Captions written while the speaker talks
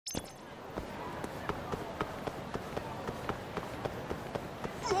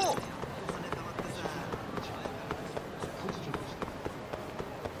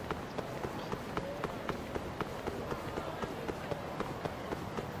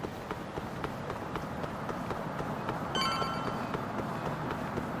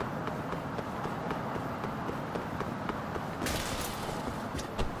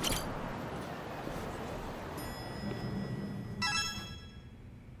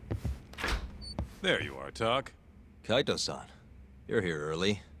There you are, Tak. Kaito-san, you're here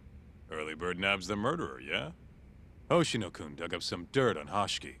early. Early bird nabs the murderer, yeah? Hoshino-kun dug up some dirt on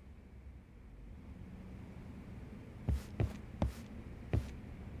Hashiki.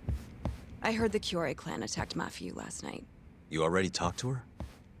 I heard the Kyorei clan attacked Mafuyu last night. You already talked to her?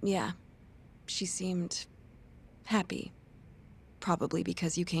 Yeah. She seemed... happy. Probably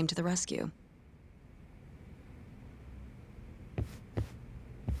because you came to the rescue.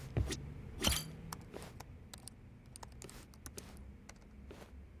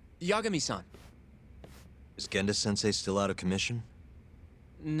 Yagami-san. Is Genda-sensei still out of commission?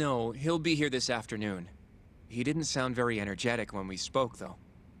 No, he'll be here this afternoon. He didn't sound very energetic when we spoke, though.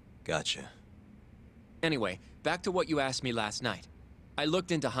 Gotcha. Anyway, back to what you asked me last night. I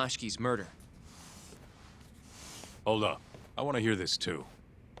looked into Hashiki's murder. Hold up. I want to hear this too.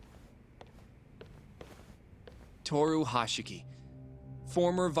 Toru Hashiki,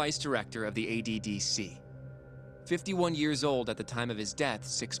 former vice director of the ADDC. 51 years old at the time of his death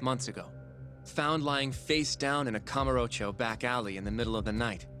 6 months ago. Found lying face down in a Kamurocho back alley in the middle of the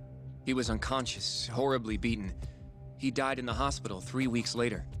night. He was unconscious, horribly beaten. He died in the hospital 3 weeks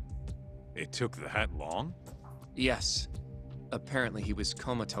later. It took that long? Yes. Apparently he was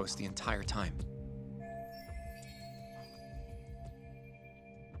comatose the entire time.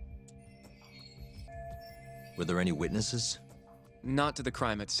 Were there any witnesses? Not to the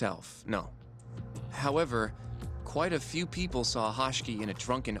crime itself, no. However, quite a few people saw Hashiki in a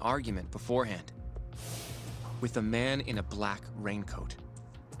drunken argument beforehand. With a man in a black raincoat.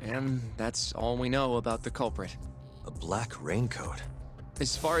 And that's all we know about the culprit. A black raincoat?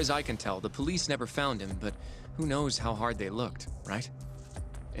 As far as I can tell, the police never found him, but who knows how hard they looked, right?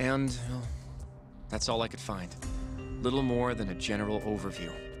 And, well, that's all I could find. Little more than a general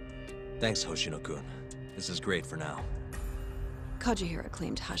overview. Thanks, Hoshino-kun. This is great for now. Kajihira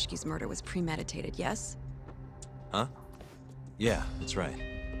claimed Hashiki's murder was premeditated, yes? Huh? Yeah, that's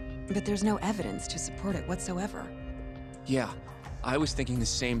right. But there's no evidence to support it whatsoever. Yeah, I was thinking the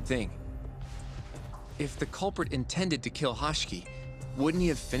same thing. If the culprit intended to kill Hashiki, wouldn't he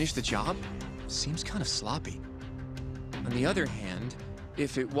have finished the job? Seems kind of sloppy. On the other hand,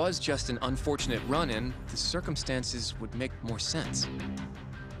 if it was just an unfortunate run-in, the circumstances would make more sense.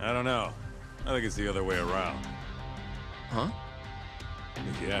 I don't know. I think it's the other way around. Huh?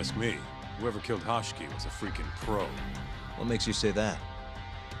 If you ask me, whoever killed Hashiki was a freaking pro. What makes you say that?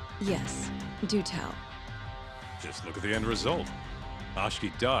 Yes, do tell. Just look at the end result.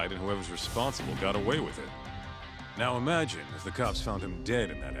 Hashiki died and whoever's responsible got away with it. Now imagine if the cops found him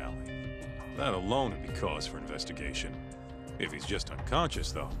dead in that alley. That alone would be cause for investigation. If he's just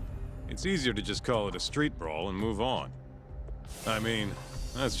unconscious, though, it's easier to just call it a street brawl and move on. I mean,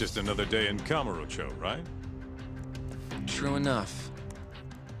 that's just another day in Kamurocho, right? True enough.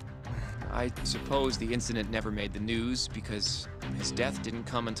 I suppose the incident never made the news because his death didn't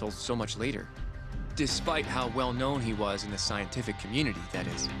come until so much later. Despite how well known he was in the scientific community, that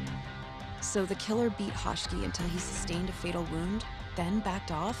is. So the killer beat Hashiki until he sustained a fatal wound, then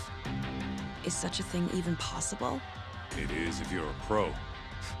backed off? Is such a thing even possible? It is if you're a pro.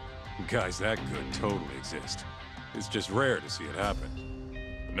 Guys that good totally exist. It's just rare to see it happen.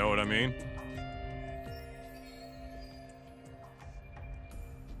 Know what I mean?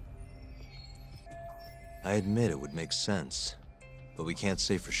 I admit it would make sense, but we can't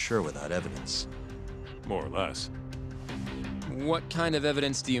say for sure without evidence. More or less. What kind of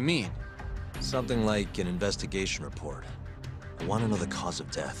evidence do you mean? Something like an investigation report. I want to know the cause of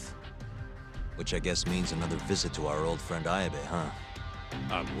death. Which I guess means another visit to our old friend Ayabe, huh?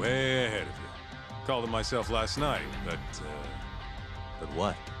 I'm way ahead of you. Called him myself last night, but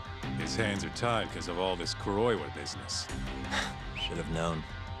what? his hands are tied because of all this Kuroiwa business. Should have known.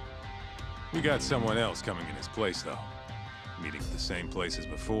 We got someone else coming in his place, though. Meeting at the same place as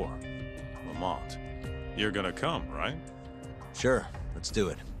before. Lamont. You're gonna come, right? Sure, let's do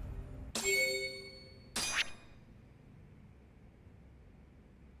it.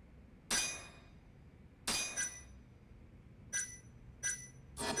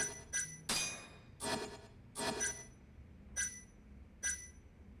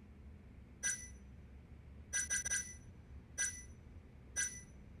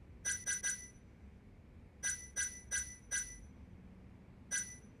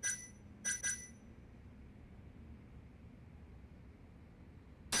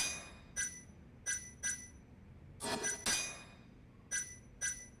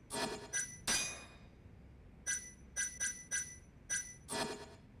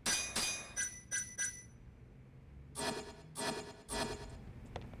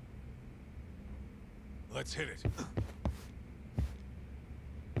 Let's hit it.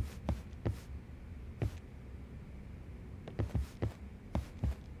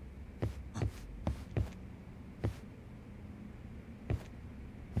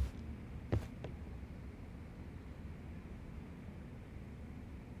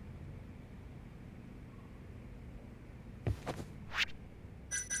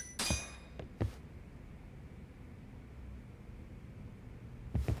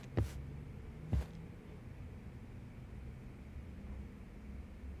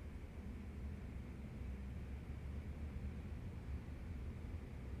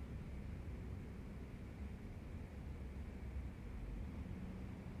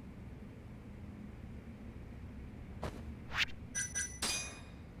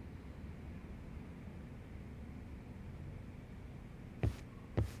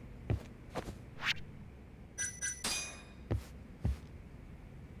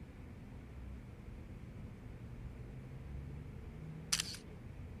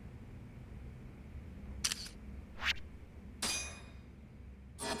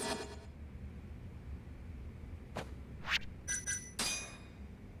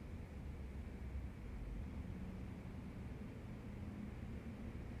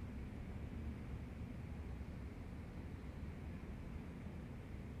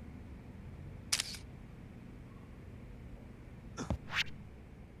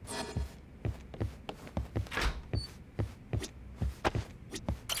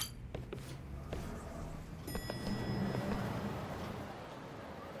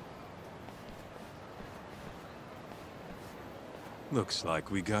 Looks like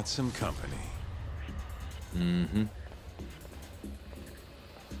we got some company. Mm-hmm.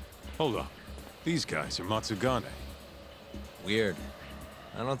 Hold up. These guys are Matsugane. Weird.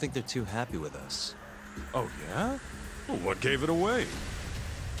 I don't think they're too happy with us. Oh, yeah? Well, what gave it away?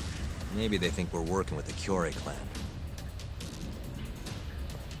 Maybe they think we're working with the Kyorei clan.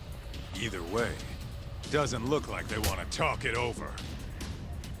 Either way, doesn't look like they want to talk it over.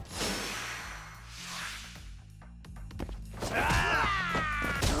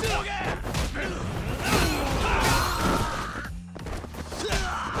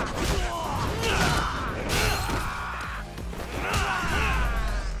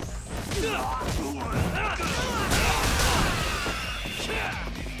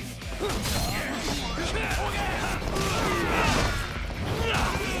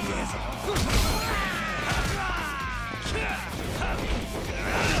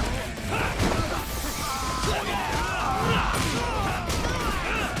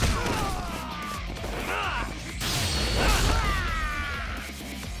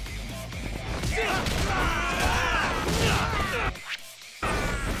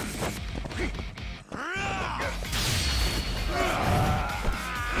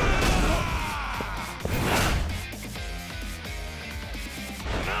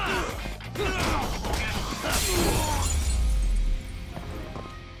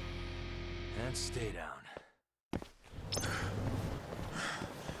 And stay down.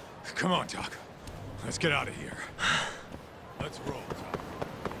 Come on, Doc. Let's get out of here. Let's roll, Doc.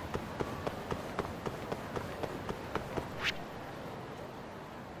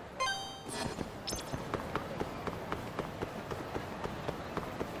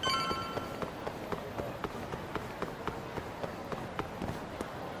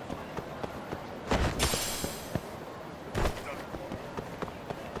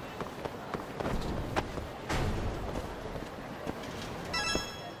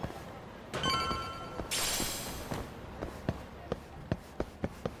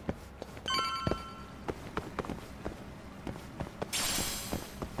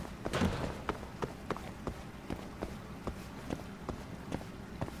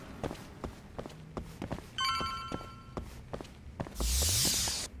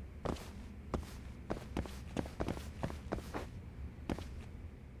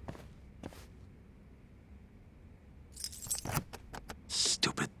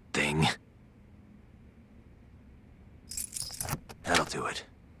 Stupid thing. That'll do it.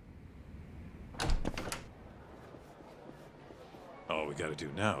 All we gotta do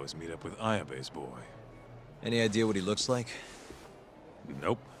now is meet up with Ayabe's boy. Any idea what he looks like?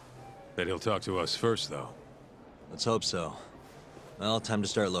 Nope. Bet he'll talk to us first, though. Let's hope so. Well, time to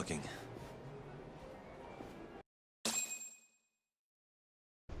start looking.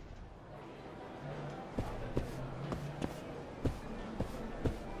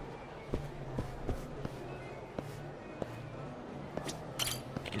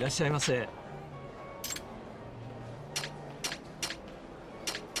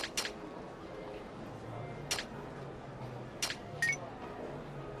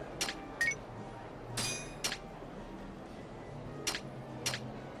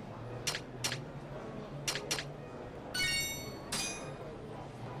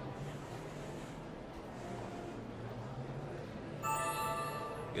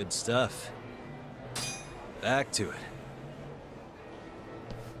 Good stuff. Back to it.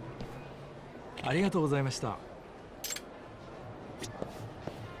 ありがとうございました。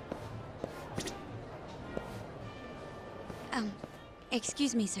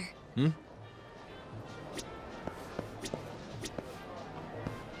Excuse me, sir. Hmm?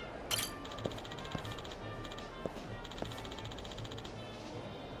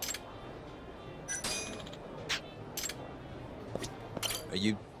 Are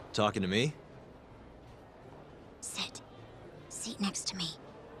you talking to me? Sit. Seat next to me.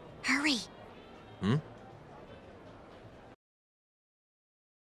 Hurry. Hmm?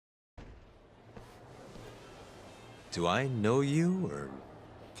 Do I know you, or...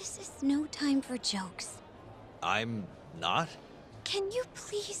 This is no time for jokes. I'm not? Can you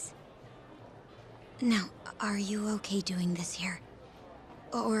please... Now, are you okay doing this here?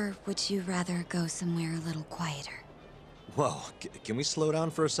 Or would you rather go somewhere a little quieter? Whoa, can we slow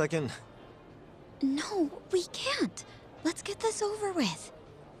down for a second? No, we can't. Let's get this over with.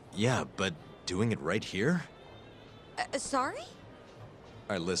 Yeah, but doing it right here? Sorry?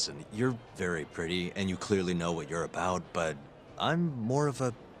 Alright, listen, you're very pretty, and you clearly know what you're about, but I'm more of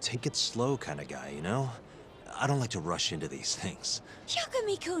a take it slow kind of guy, you know? I don't like to rush into these things.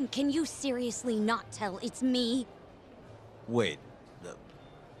 Yagami-kun, can you seriously not tell it's me? Wait,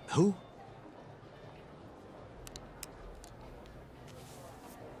 who?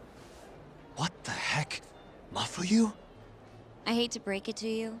 Mafuyu? I hate to break it to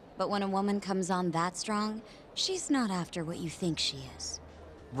you, but when a woman comes on that strong, she's not after what you think she is.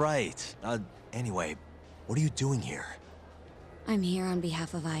 Right. Anyway, what are you doing here? I'm here on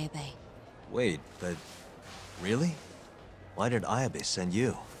behalf of Ayabe. Wait, but... really? Why did Ayabe send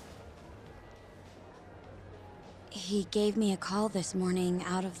you? He gave me a call this morning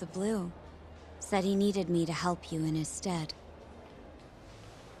out of the blue. Said he needed me to help you in his stead.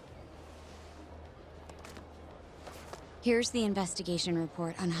 Here's the investigation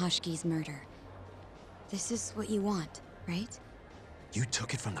report on Hashki's murder. This is what you want, right? You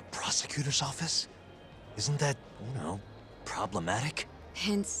took it from the prosecutor's office? Isn't that, you know, problematic?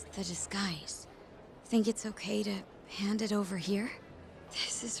 Hence the disguise. Think it's okay to hand it over here?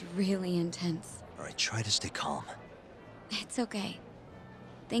 This is really intense. Alright, try to stay calm. It's okay.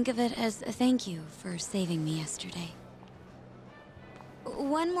 Think of it as a thank you for saving me yesterday.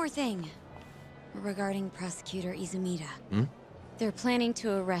 One more thing. Regarding Prosecutor Izumida. Hmm? They're planning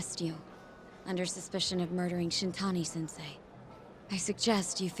to arrest you, under suspicion of murdering Shintani-sensei. I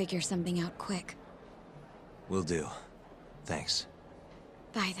suggest you figure something out quick. Will do. Thanks.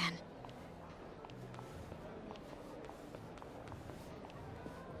 Bye then.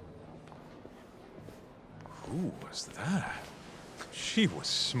 Who was that? She was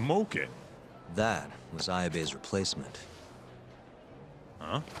smoking. That was Ayabe's replacement.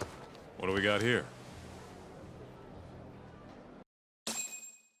 Huh? What do we got here?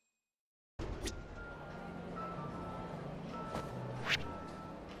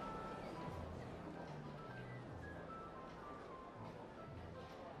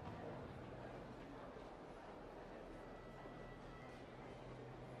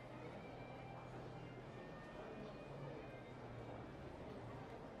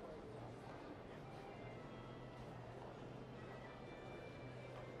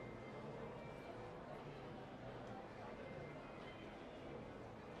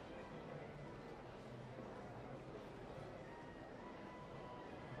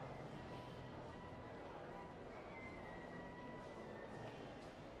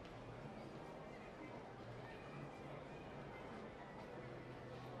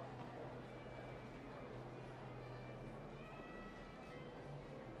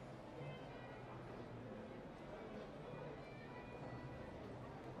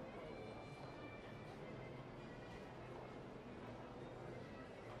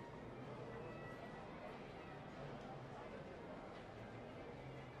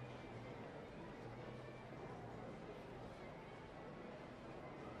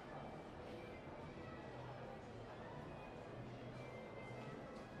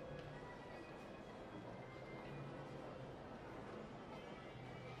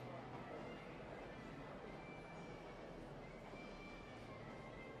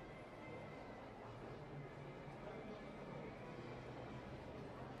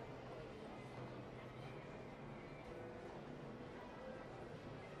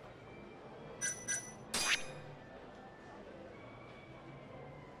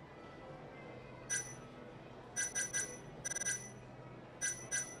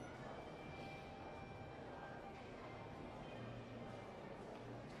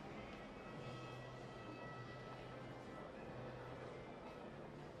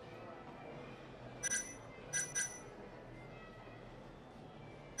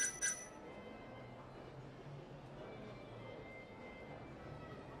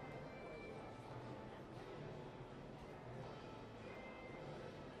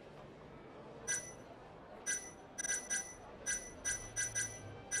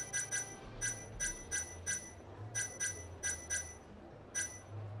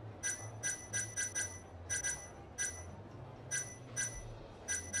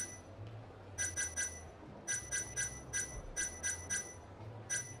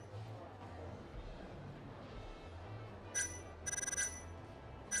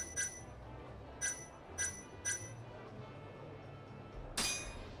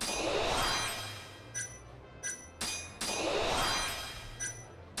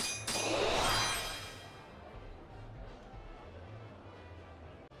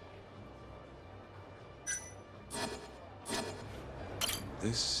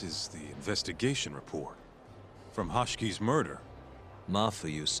 This is the investigation report. From Hashki's murder.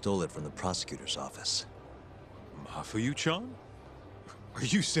 Mafuyu stole it from the prosecutor's office. Mafuyu-chan? Are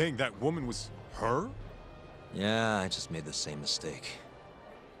you saying that woman was her? Yeah, I just made the same mistake.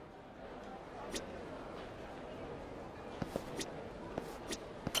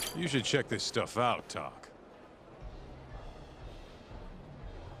 You should check this stuff out, Tak.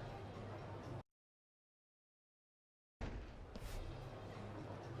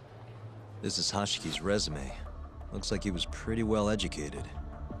 This is Hashiki's resume. Looks like he was pretty well educated.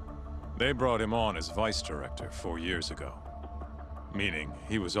 They brought him on as vice director 4 years ago. Meaning,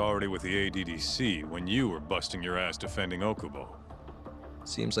 he was already with the ADDC when you were busting your ass defending Okubo.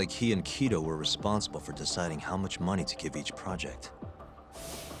 Seems like he and Kido were responsible for deciding how much money to give each project.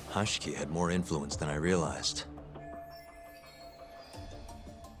 Hashiki had more influence than I realized.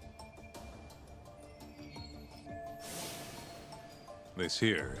 This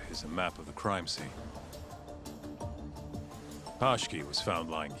here is a map of the crime scene. Hashiki was found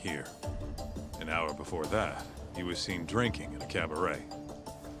lying here. An hour before that, he was seen drinking in a cabaret.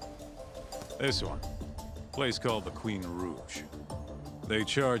 This one, place called the Queen Rouge. They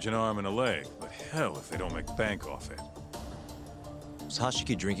charge an arm and a leg, but hell if they don't make bank off it. Was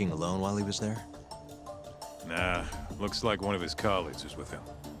Hashiki drinking alone while he was there? Nah, looks like one of his colleagues was with him.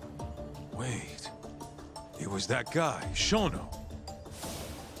 Wait, it was that guy, Shono.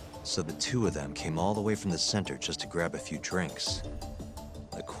 So the two of them came all the way from the center just to grab a few drinks.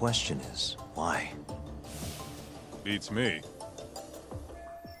 The question is, why? Beats me.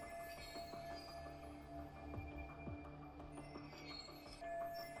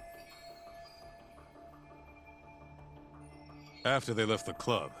 After they left the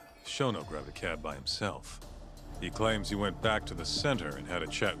club, Shono grabbed a cab by himself. He claims he went back to the center and had a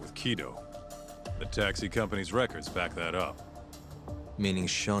chat with Kido. The taxi company's records back that up. Meaning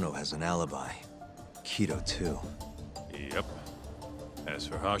Shono has an alibi. Kido too. Yep. As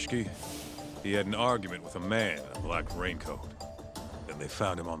for Hashiki, he had an argument with a man in a black raincoat. Then they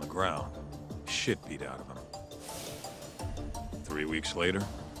found him on the ground, shit beat out of him. 3 weeks later,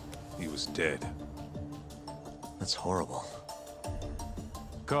 he was dead. That's horrible.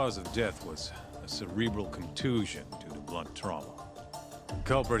 Cause of death was a cerebral contusion due to blunt trauma.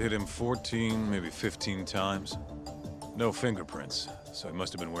 Culprit hit him 14, maybe 15 times. No fingerprints, so he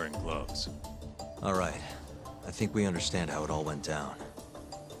must have been wearing gloves. All right. I think we understand how it all went down.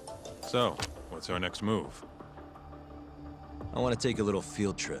 So, what's our next move? I want to take a little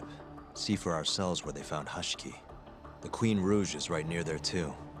field trip. See for ourselves where they found Hashiki. The Queen Rouge is right near there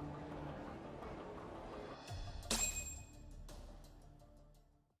too.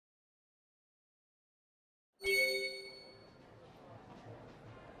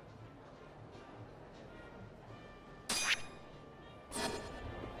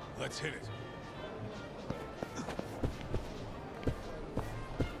 Let's hit it.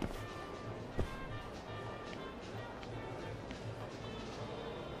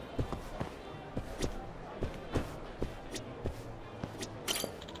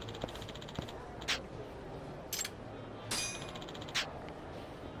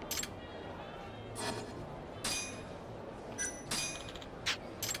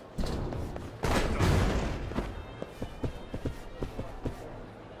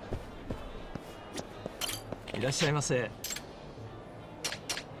いらっしゃいませ。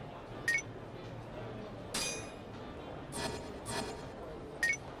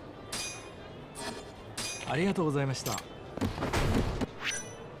ありがとうございました。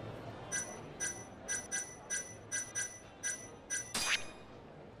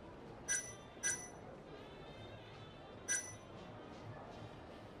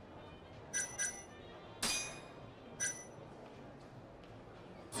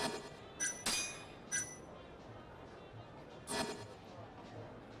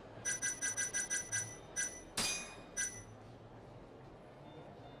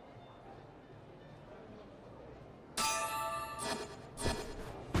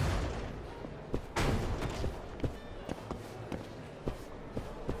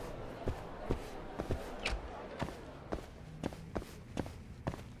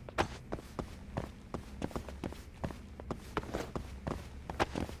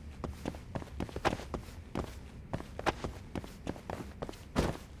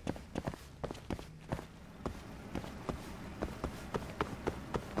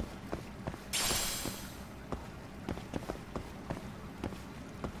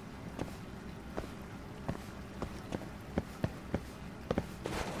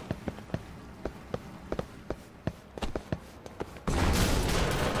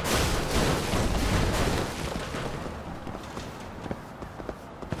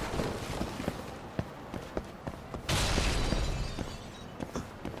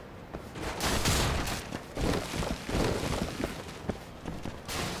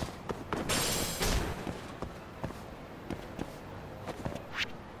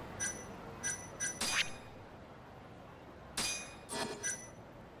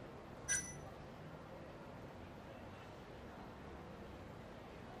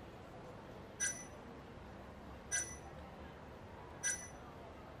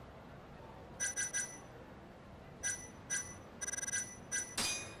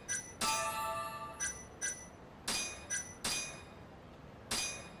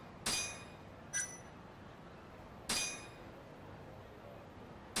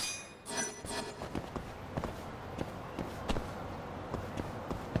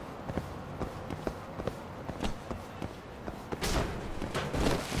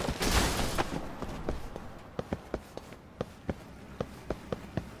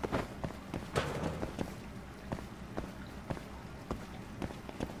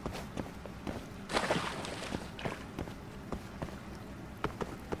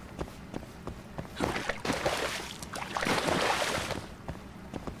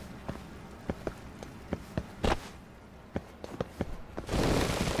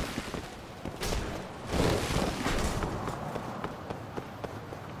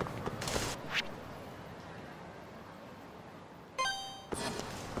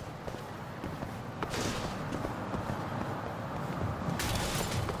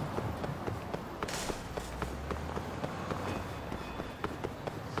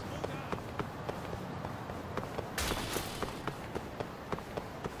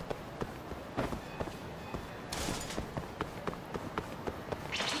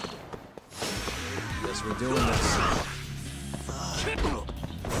Guess we're doing this.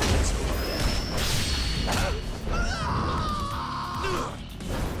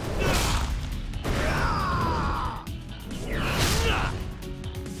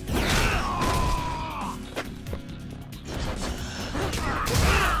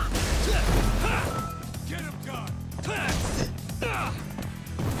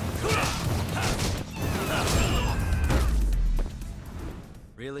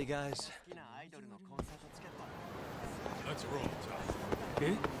 Really, guys? Let's roll, Tom.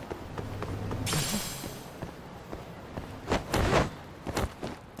 え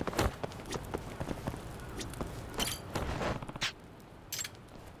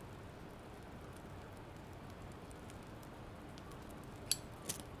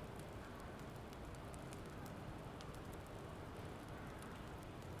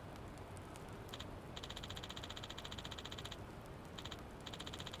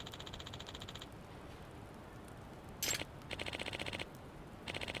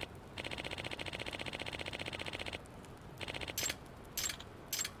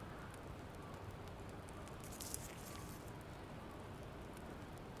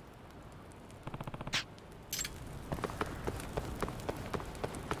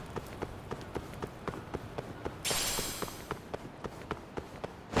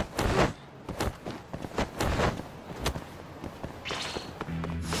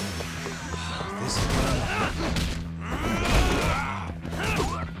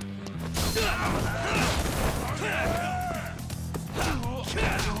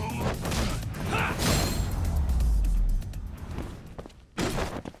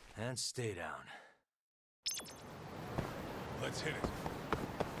And stay down. Let's hit it.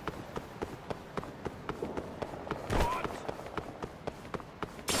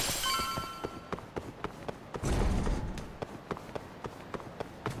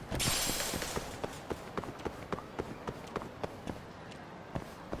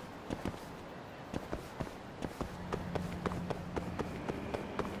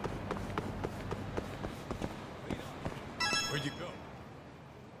 Where'd you go?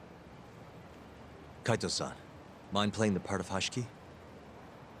 Kaito-san, mind playing the part of Hashiki?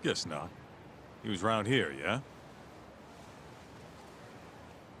 Guess not. He was round here, yeah?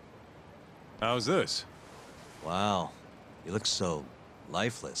 How's this? Wow, you look so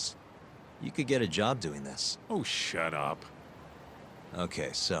lifeless. You could get a job doing this. Oh, shut up. Okay,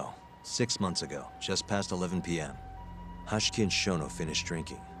 so, 6 months ago, just past 11 p.m., Hashiki and Shono finish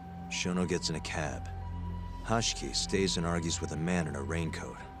drinking. Shono gets in a cab. Hashiki stays and argues with a man in a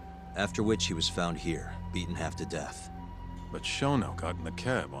raincoat, after which he was found here, beaten half to death. But Shono got in the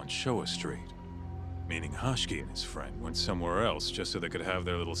cab on Showa Street. Meaning Hashiki and his friend went somewhere else just so they could have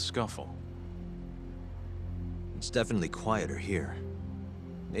their little scuffle. It's definitely quieter here.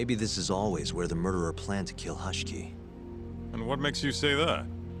 Maybe this is always where the murderer planned to kill Hashiki. And what makes you say that?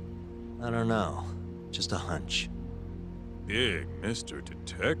 I don't know. Just a hunch. Big Mr.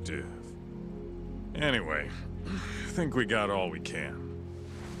 Detective. Anyway, I think we got all we can.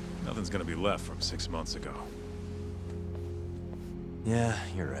 Nothing's gonna be left from 6 months ago. Yeah,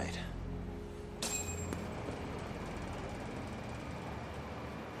 you're right.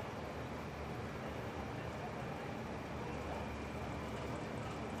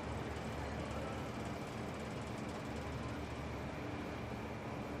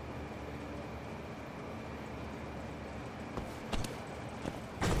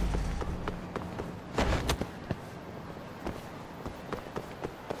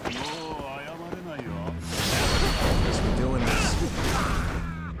 Guess we're doing this.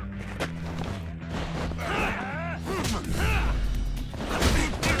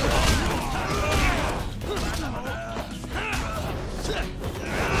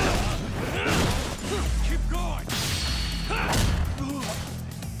 Keep going!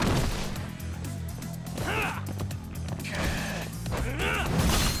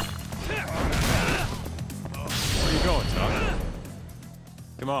 Where you going, Tuck?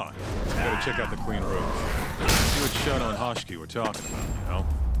 Come on, we gotta check out the Queen Rouge. See what Shono and Hashiki were talking about, you know?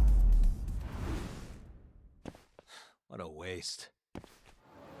 What a waste.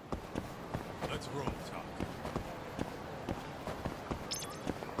 Let's roll, Tuck.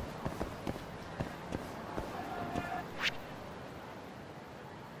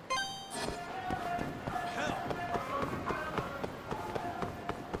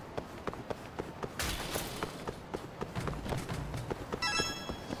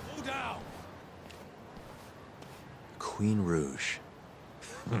 Slow down! Queen Rouge.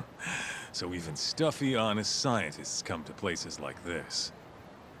 So even stuffy, honest scientists come to places like this.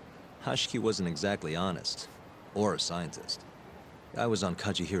 Hashiki wasn't exactly honest. Or a scientist. I was on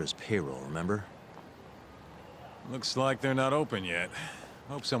Kajihira's payroll, remember? Looks like they're not open yet.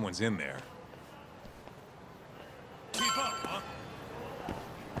 Hope someone's in there. Keep up, huh?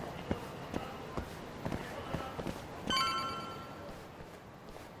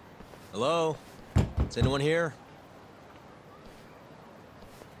 Hello? Is anyone here?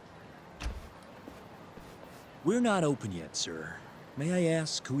 We're not open yet, sir. May I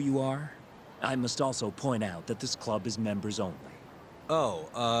ask who you are? I must also point out that this club is members only.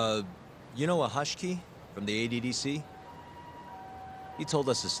 Oh, you know a Hashki from the ADDC? He told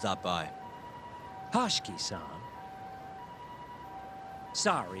us to stop by. Hashki-san?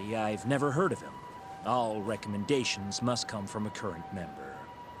 Sorry, I've never heard of him. All recommendations must come from a current member.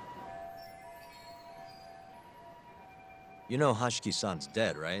 You know Hashki-san's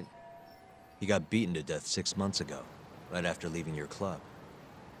dead, right? He got beaten to death 6 months ago, right after leaving your club.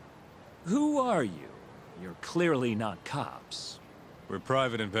 Who are you? You're clearly not cops. We're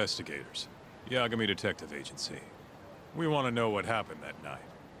private investigators. Yagami Detective Agency. We want to know what happened that night.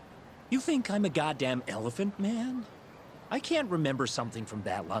 You think I'm a goddamn elephant man? I can't remember something from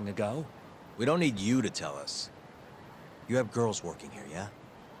that long ago. We don't need you to tell us. You have girls working here, yeah?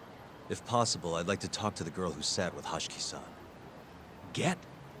 If possible, I'd like to talk to the girl who sat with Hashki-san. Get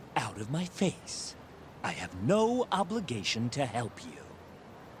out of my face. I have no obligation to help you.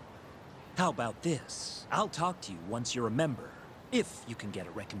 How about this? I'll talk to you once you're a member. If you can get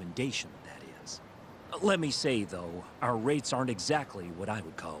a recommendation, that is. Let me say, though, our rates aren't exactly what I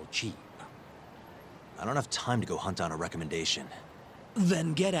would call cheap. I don't have time to go hunt down a recommendation.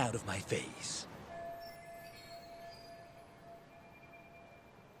 Then get out of my face.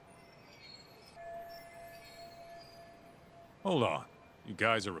 Hold on. You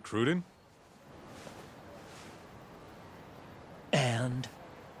guys are recruiting? And?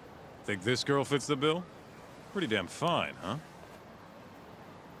 Think this girl fits the bill? Pretty damn fine, huh?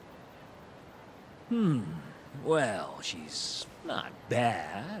 Well, she's not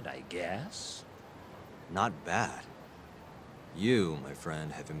bad, I guess. Not bad. You, my friend,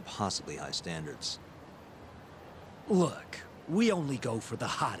 have impossibly high standards. Look, we only go for the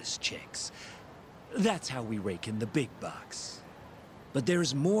hottest chicks. That's how we rake in the big bucks. But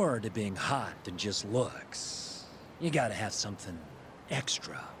there's more to being hot than just looks. You gotta have something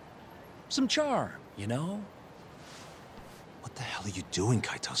extra. Some charm, you know? What the hell are you doing,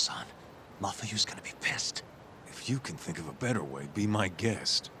 Kaito-san? Mafuyu's gonna be pissed. If you can think of a better way, be my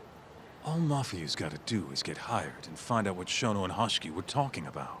guest. All Mafuyu's gotta do is get hired and find out what Shono and Hashki were talking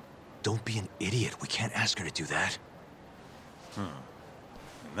about. Don't be an idiot. We can't ask her to do that.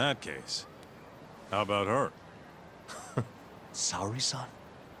 In that case, how about her? Saori-san?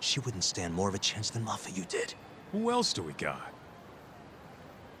 She wouldn't stand more of a chance than Mafuyu did. Who else do we got?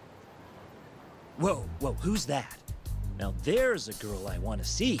 Whoa, who's that? Now there's a girl I want to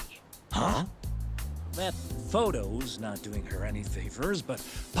see. Huh? That photo's not doing her any favors, but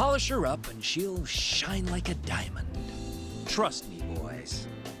polish her up and she'll shine like a diamond. Trust me, boys.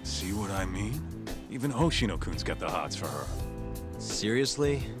 See what I mean? Even Hoshino-kun's got the hots for her.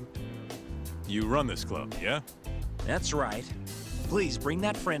 Seriously? You run this club, yeah? That's right. Please bring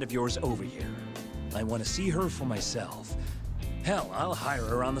that friend of yours over here. I want to see her for myself. Hell, I'll hire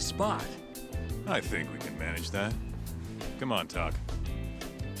her on the spot. I think we can manage that. Come on, Talk.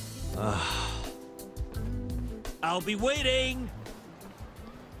 I'll be waiting!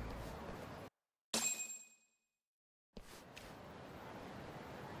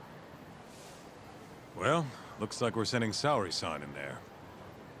 Well, looks like we're sending Saori-san in there.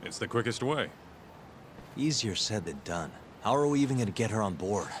 It's the quickest way. Easier said than done. How are we even gonna get her on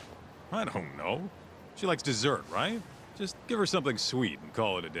board? I don't know. She likes dessert, right? Just give her something sweet and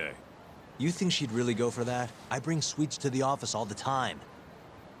call it a day. You think she'd really go for that? I bring sweets to the office all the time.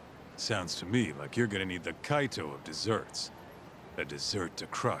 Sounds to me like you're gonna need the Kaito of desserts. A dessert to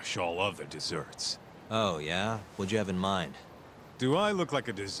crush all other desserts. Oh, yeah? What'd you have in mind? Do I look like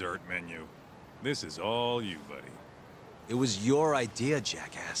a dessert menu? This is all you, buddy. It was your idea,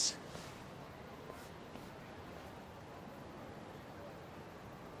 jackass.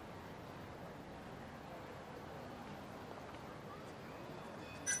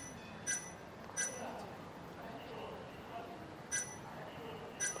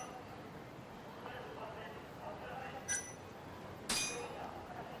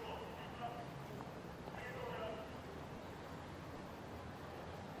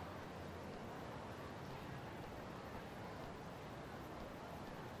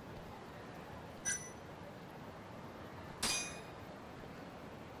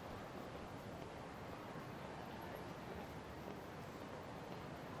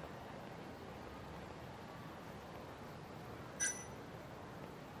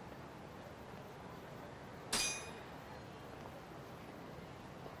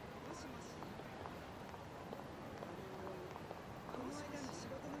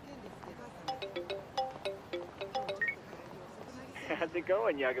 How's it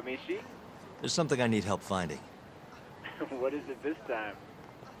going, Yagamishi? There's something I need help finding. What is it this time?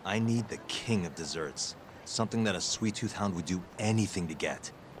 I need the king of desserts. Something that a sweet-tooth hound would do anything to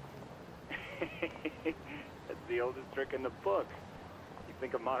get. That's the oldest trick in the book. You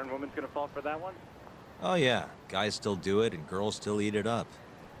think a modern woman's gonna fall for that one? Oh yeah, guys still do it and girls still eat it up.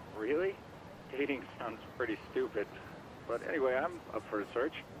 Really? Dating sounds pretty stupid. But anyway, I'm up for a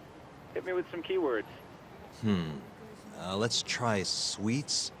search. Hit me with some keywords. Let's try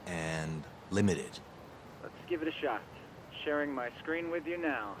sweets and limited. Let's give it a shot. Sharing my screen with you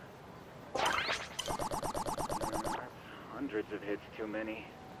now. That's hundreds of hits too many.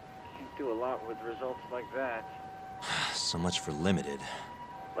 Can't do a lot with results like that. So much for limited.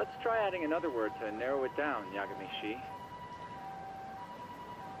 Let's try adding another word to narrow it down, Yagamishi.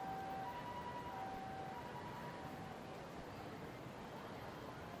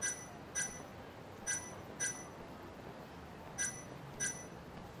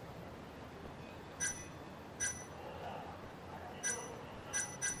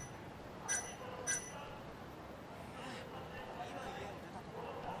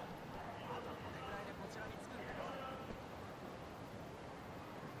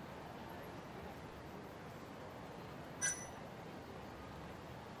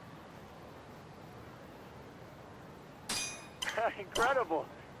 Incredible!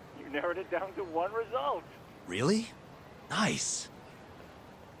 You narrowed it down to one result. Really? Nice.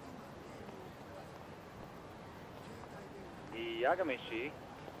 Yagamishi.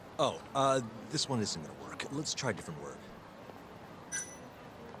 Oh, this one isn't gonna work. Let's try a different word.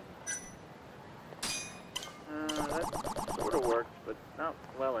 That sort of worked, but not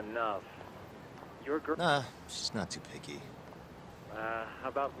well enough. Your girl... Nah, she's not too picky. How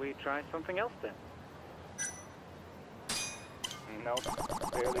about we try something else then? Nope,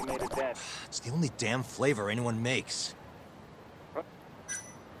 barely made a dent. It's the only damn flavor anyone makes.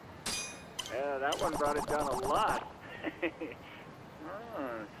 Yeah, that one brought it down a lot.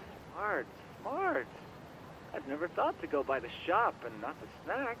 Smart, smart. I've never thought to go by the shop and not the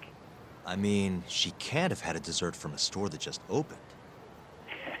snack. I mean, she can't have had a dessert from a store that just opened.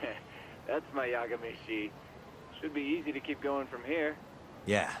 That's my Yagamishi. Should be easy to keep going from here.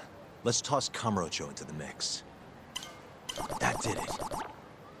 Yeah, let's toss Kamurocho into the mix. That did it.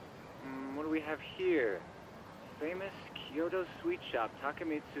 What do we have here? Famous Kyoto sweet shop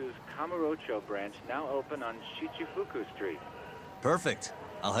Takemitsu's Kamurocho branch now open on Shichifuku Street. Perfect.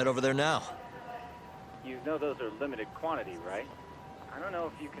 I'll head over there now. You know those are limited quantity, right? I don't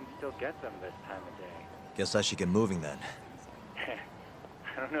know if you can still get them this time of day. Guess I should get moving then.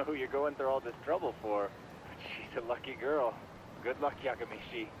 I don't know who you're going through all this trouble for, but she's a lucky girl. Good luck,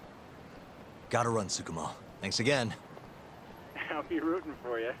 Yagamishi. Gotta run, Tsukumo. Thanks again. I'll be rooting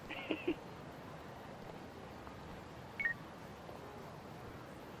for you.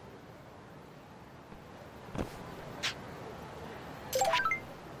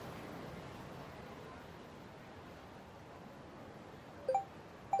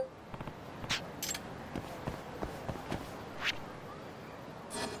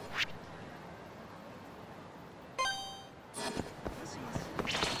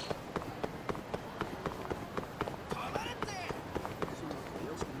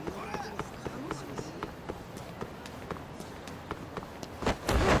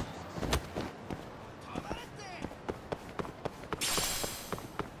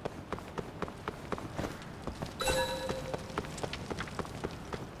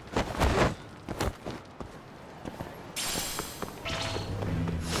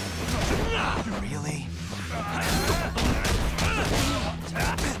 Really?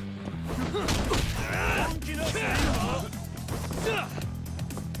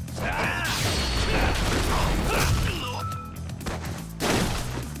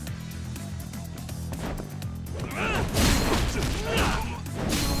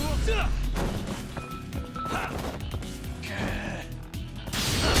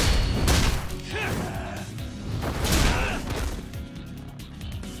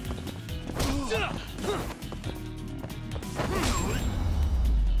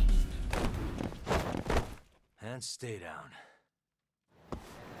 And stay down.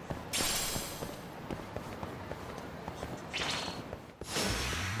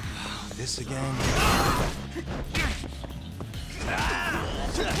 This again?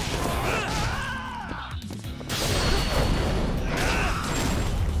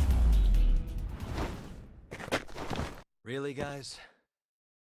 Really, guys?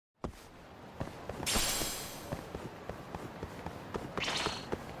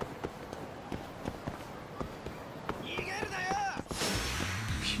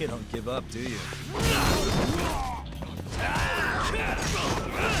 You don't give up, do you?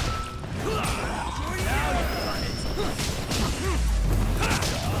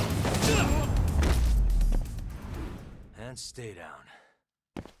 stay down.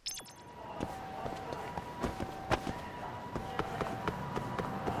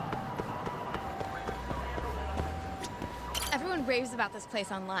 Everyone raves about this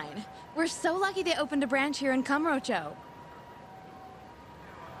place online. We're so lucky they opened a branch here in Kamurocho.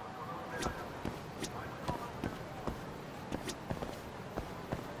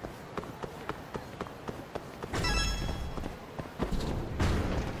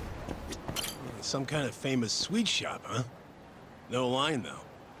 Some kind of famous sweet shop, huh? No line, though.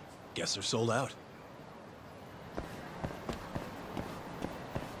 Guess they're sold out.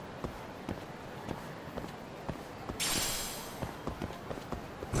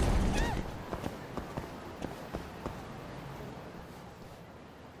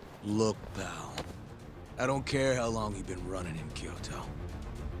 Look, pal. I don't care how long you've been running in Kyoto.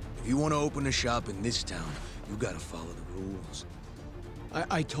 If you want to open a shop in this town, you gotta follow the rules.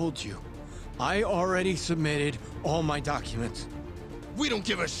 I told you. I already submitted all my documents. We don't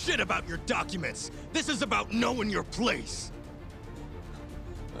give a shit about your documents! This is about knowing your place!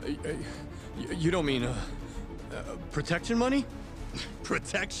 You don't mean, protection money?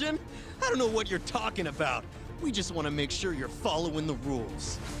 Protection? I don't know what you're talking about. We just want to make sure you're following the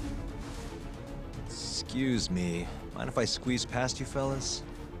rules. Excuse me. Mind if I squeeze past you fellas?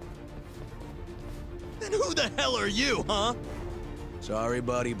 Then who the hell are you, huh? Sorry,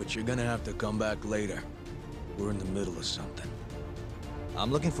 buddy, but you're gonna have to come back later. We're in the middle of something.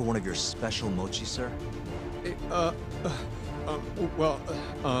 I'm looking for one of your special mochi, sir.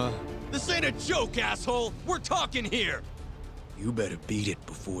 This ain't a joke, asshole! We're talking here! You better beat it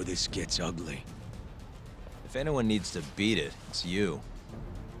before this gets ugly. If anyone needs to beat it, it's you.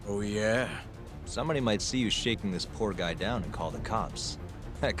 Oh, yeah? Somebody might see you shaking this poor guy down and call the cops.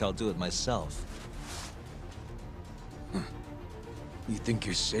 Heck, I'll do it myself. You think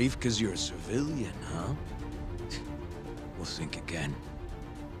you're safe because you're a civilian, huh? We'll think again.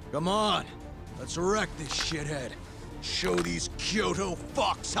 Come on! Let's wreck this shithead. Show these Kyoto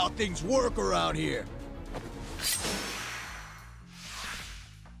fucks how things work around here!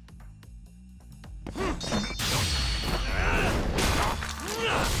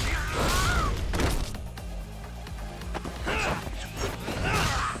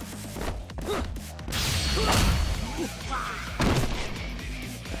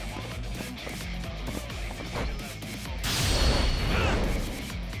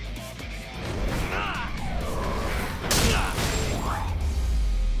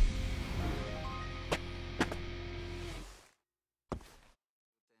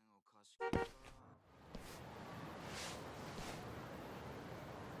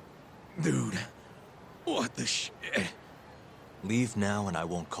 Dude, what the shit? Leave now and I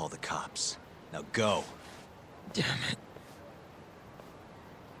won't call the cops. Now go. Damn it.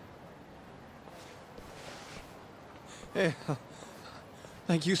 Hey,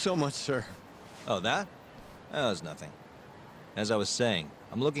 thank you so much, sir. Oh, that? That was nothing. As I was saying,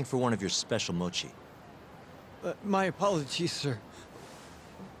 I'm looking for one of your special mochi. My apologies, sir.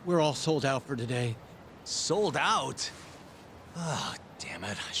 We're all sold out for today. Sold out? Ah, damn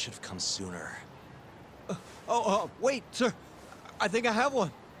it. I should have come sooner. Wait, sir. I think I have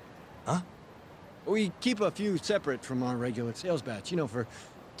one. Huh? We keep a few separate from our regular sales batch, you know, for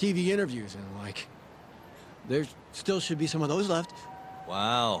TV interviews and the like. There still should be some of those left.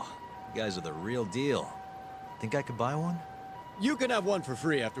 Wow. You guys are the real deal. Think I could buy one? You can have one for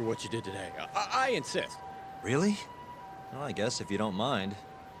free after what you did today. I insist. Really? Well, I guess if you don't mind.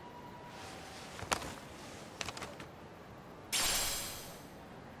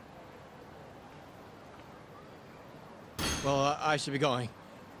 Well, I should be going.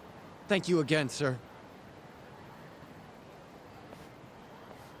 Thank you again, sir.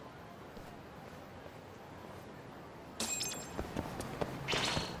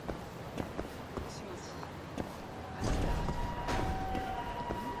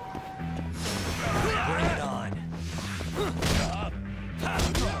 Bring it on.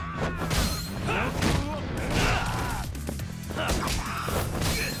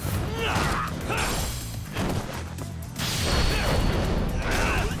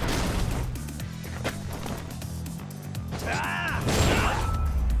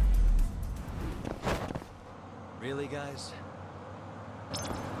 Really, guys?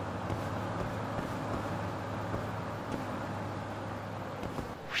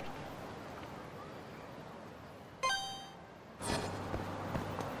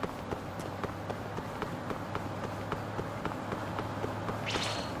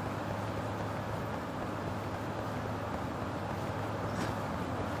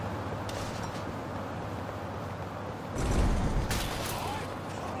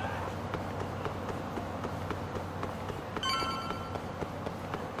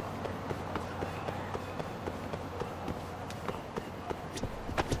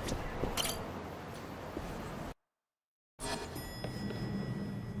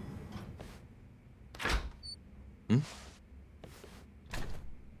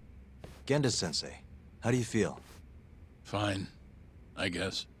 Genda-sensei, how do you feel? Fine, I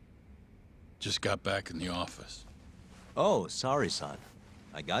guess. Just got back in the office. Oh, sorry, son.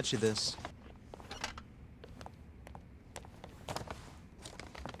 I got you this.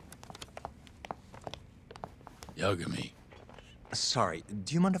 Yagami, Sorry,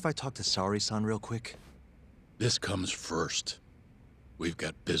 do you mind if I talk to Saori-san real quick? this comes first. We've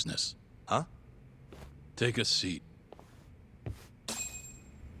got business. Huh? Take a seat.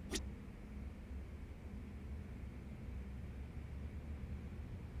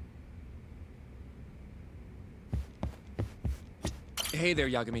 Hey there,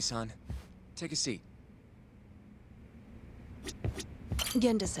 Yagami-san. Take a seat.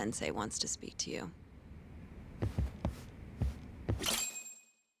 Genda-sensei wants to speak to you.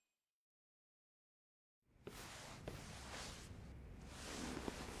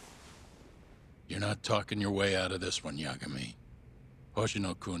 You're not talking your way out of this one, Yagami.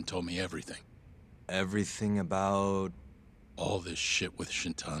 Hoshino-kun told me everything. Everything about... All this shit with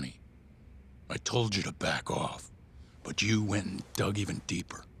Shintani. I told you to back off, but you went and dug even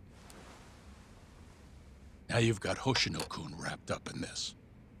deeper. Now you've got Hoshino-kun wrapped up in this.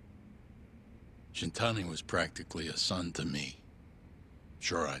 Shintani was practically a son to me.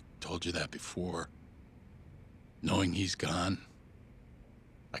 Sure, I told you that before. Knowing he's gone,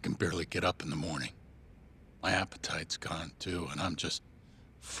 I can barely get up in the morning. My appetite's gone too, and I'm just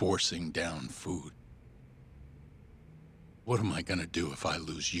forcing down food. What am I gonna do if I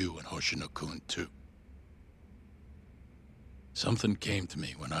lose you and Hoshino-kun too? Something came to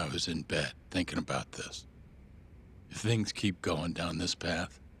me when I was in bed thinking about this. If things keep going down this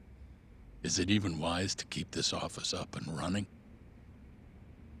path, is it even wise to keep this office up and running?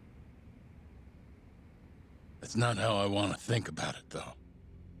 That's not how I want to think about it, though.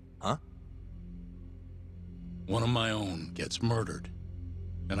 Huh? One of my own gets murdered,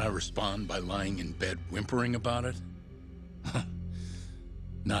 and I respond by lying in bed whimpering about it?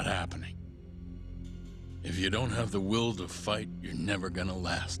 Not happening. If you don't have the will to fight, you're never gonna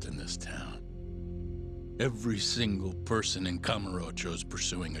last in this town. Every single person in Kamurocho's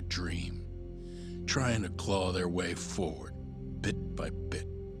pursuing a dream, trying to claw their way forward, bit by bit.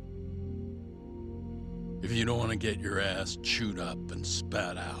 If you don't want to get your ass chewed up and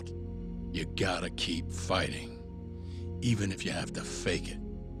spat out, you gotta keep fighting, even if you have to fake it.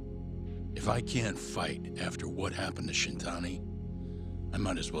 If I can't fight after what happened to Shintani, I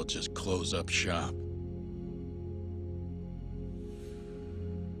might as well just close up shop.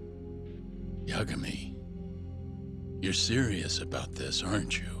 Yagami, you're serious about this,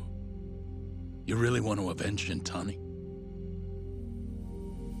 aren't you? You really want to avenge Shintani?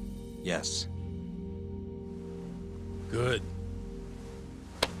 Yes. Good.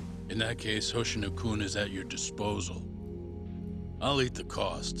 In that case, Hoshino-kun is at your disposal. I'll eat the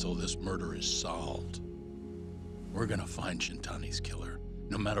cost till this murder is solved. We're gonna find Shintani's killer,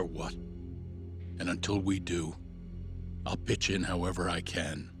 no matter what. And until we do, I'll pitch in however I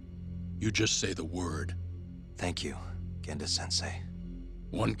can. You just say the word. Thank you, Genda-sensei.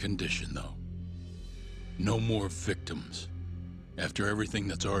 One condition, though. No more victims. After everything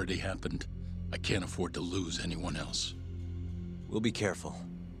that's already happened, I can't afford to lose anyone else. We'll be careful.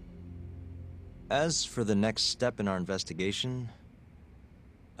 As for the next step in our investigation,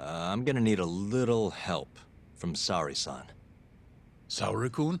 I'm gonna need a little help from Saori-san.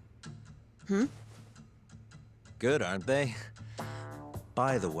 Saori-kun? Good, aren't they?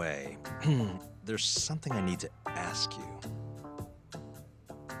 By the way, there's something I need to ask you.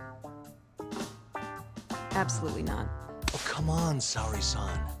 Absolutely not. Oh, come on,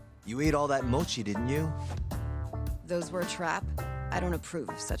 Saori-san. You ate all that mochi, didn't you? Those were a trap. I don't approve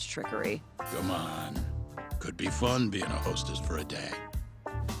of such trickery. Come on. Could be fun being a hostess for a day.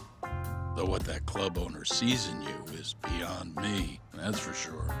 Though what that club owner sees in you is beyond me, that's for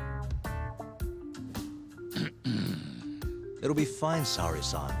sure. It'll be fine,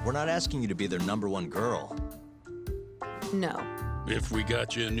 Saori-san. We're not asking you to be their #1 girl. No. If we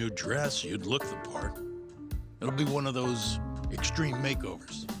got you a new dress, you'd look the part. It'll be one of those extreme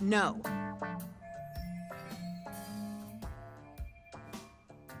makeovers. No.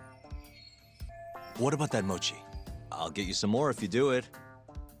 What about that mochi? I'll get you some more if you do it.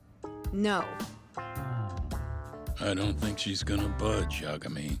 No. I don't think she's gonna budge,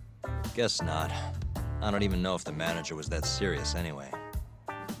 Yagami. Guess not. I don't even know if the manager was that serious anyway.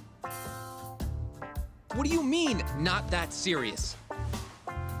 What do you mean, not that serious?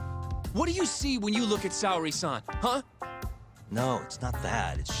 What do you see when you look at Saori-san, huh? No, it's not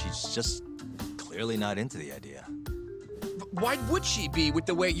that. She's just clearly not into the idea. Why would she be with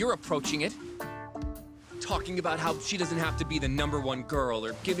the way you're approaching it? talking about how she doesn't have to be the #1 girl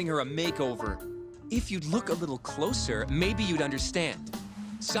or giving her a makeover. If you'd look a little closer, maybe you'd understand.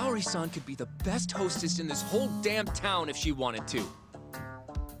 Saori-san could be the best hostess in this whole damn town if she wanted to.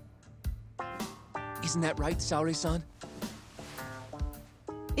 Isn't that right, Saori-san?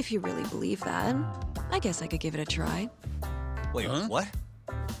 If you really believe that, I guess I could give it a try. Wait, what?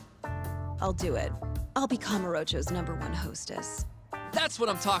 I'll do it. I'll be Kamurocho's #1 hostess. That's what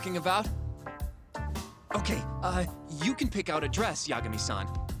I'm talking about. Okay, you can pick out a dress, Yagami-san.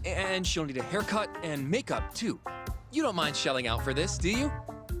 And she'll need a haircut and makeup, too. You don't mind shelling out for this, do you?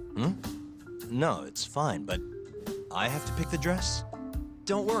 No, it's fine, but I have to pick the dress?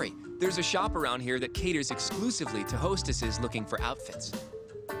 Don't worry. There's a shop around here that caters exclusively to hostesses looking for outfits.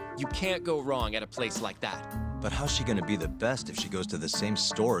 You can't go wrong at a place like that. But how's she gonna be the best if she goes to the same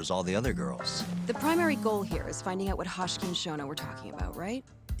store as all the other girls? The primary goal here is finding out what Hashiki and Shono were talking about, right?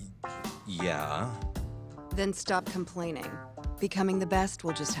 Yeah. Then stop complaining. Becoming the best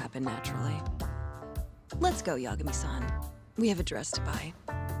will just happen naturally. Let's go, Yagami-san. We have a dress to buy.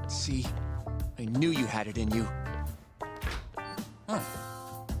 See? I knew you had it in you. Huh.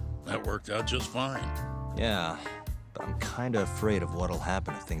 That worked out just fine. Yeah, but I'm kinda afraid of what'll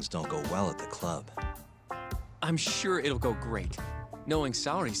happen if things don't go well at the club. I'm sure it'll go great. Knowing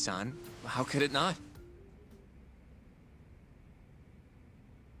Saori-san, how could it not?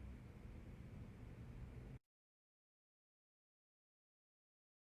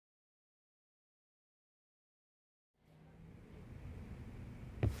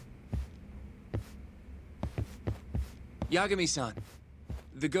 Yagami-san,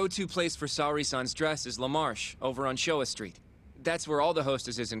 the go-to place for Saori-san's dress is La Marche, over on Showa Street. That's where all the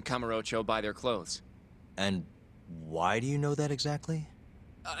hostesses in Kamurocho buy their clothes. And why do you know that exactly?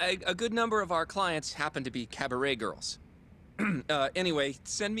 A good number of our clients happen to be cabaret girls. Anyway,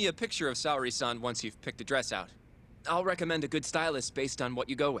 send me a picture of Saori-san once you've picked a dress out. I'll recommend a good stylist based on what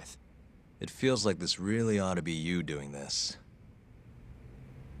you go with. It feels like this really ought to be you doing this.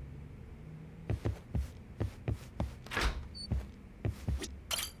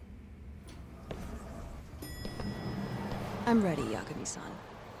 I'm ready, Yagami-san.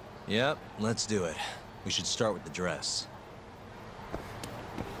 Yep, let's do it. We should start with the dress.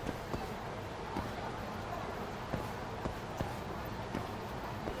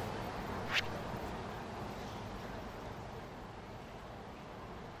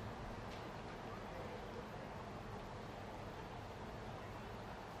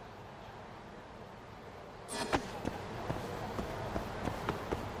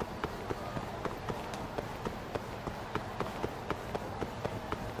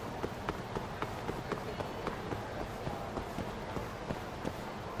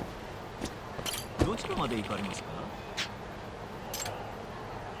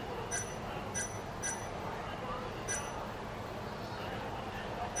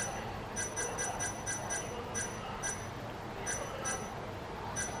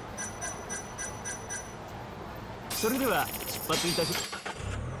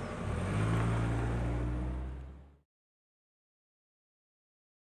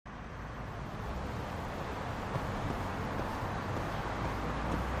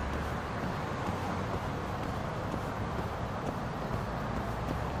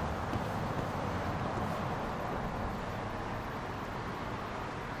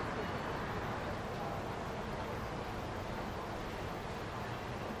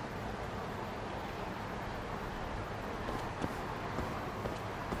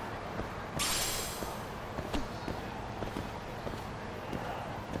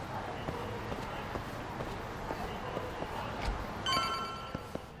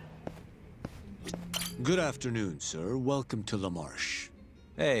 Good afternoon, sir. Welcome to La Marche.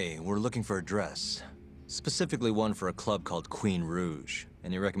 Hey, we're looking for a dress. Specifically one for a club called Queen Rouge.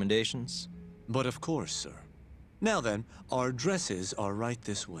 Any recommendations? But of course, sir. Now then, our dresses are right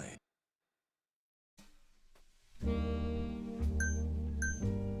this way.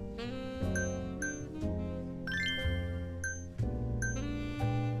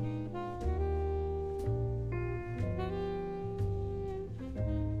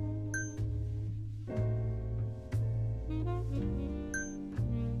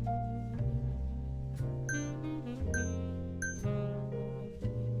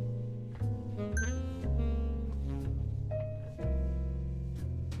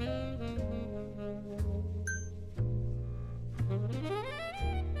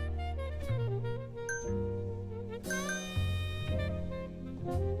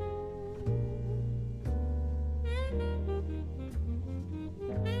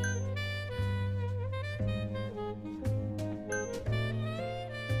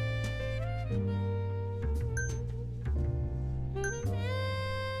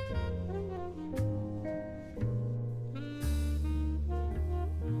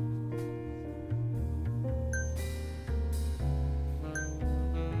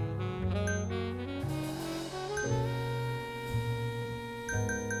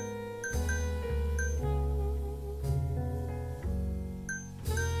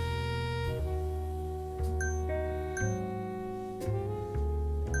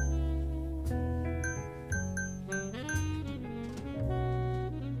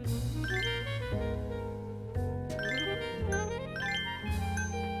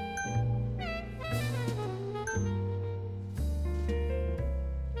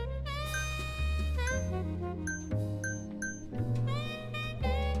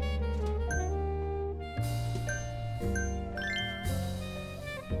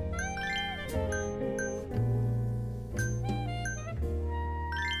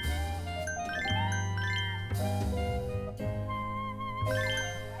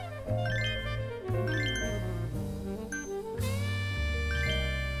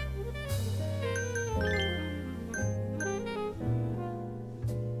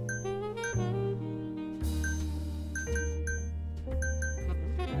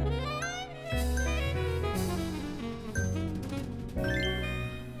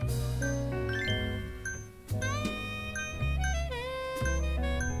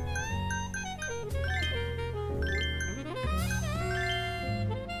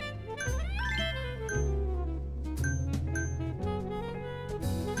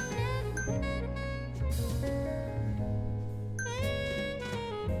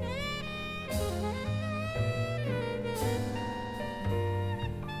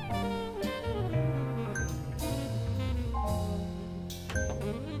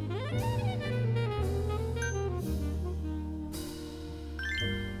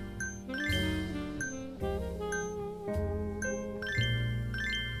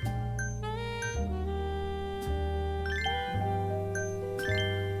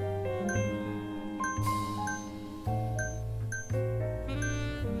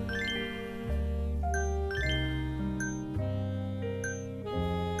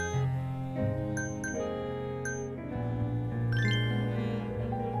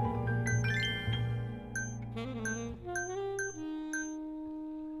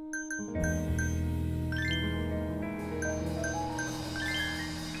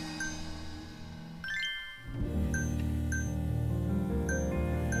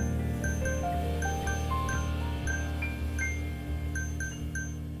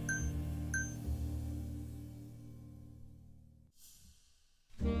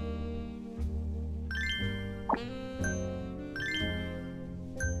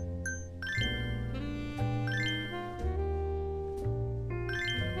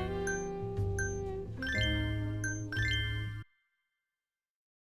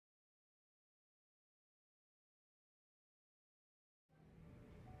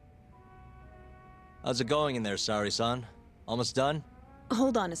 How's it going in there, Sari-san? Almost done?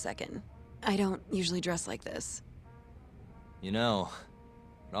 Hold on a second. I don't usually dress like this. You know,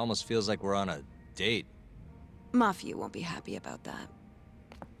 it almost feels like we're on a date. Mafia won't be happy about that.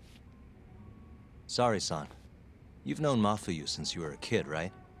 Sari-san, you've known Mafuyu since you were a kid,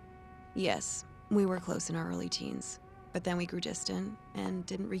 right? Yes, we were close in our early teens. But then we grew distant and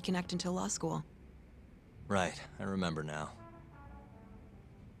didn't reconnect until law school. Right, I remember now.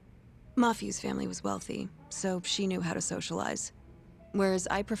 Mafuyu's family was wealthy, so she knew how to socialize. Whereas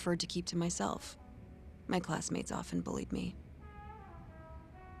I preferred to keep to myself. My classmates often bullied me.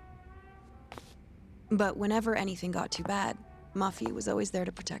 But whenever anything got too bad, Mafuyu was always there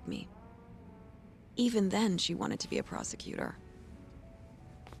to protect me. Even then, she wanted to be a prosecutor.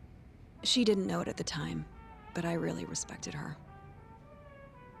 She didn't know it at the time, but I really respected her.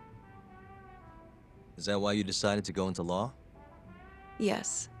 Is that why you decided to go into law?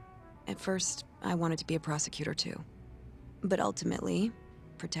 Yes. At first, I wanted to be a prosecutor too. But ultimately,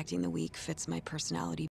 protecting the weak fits my personality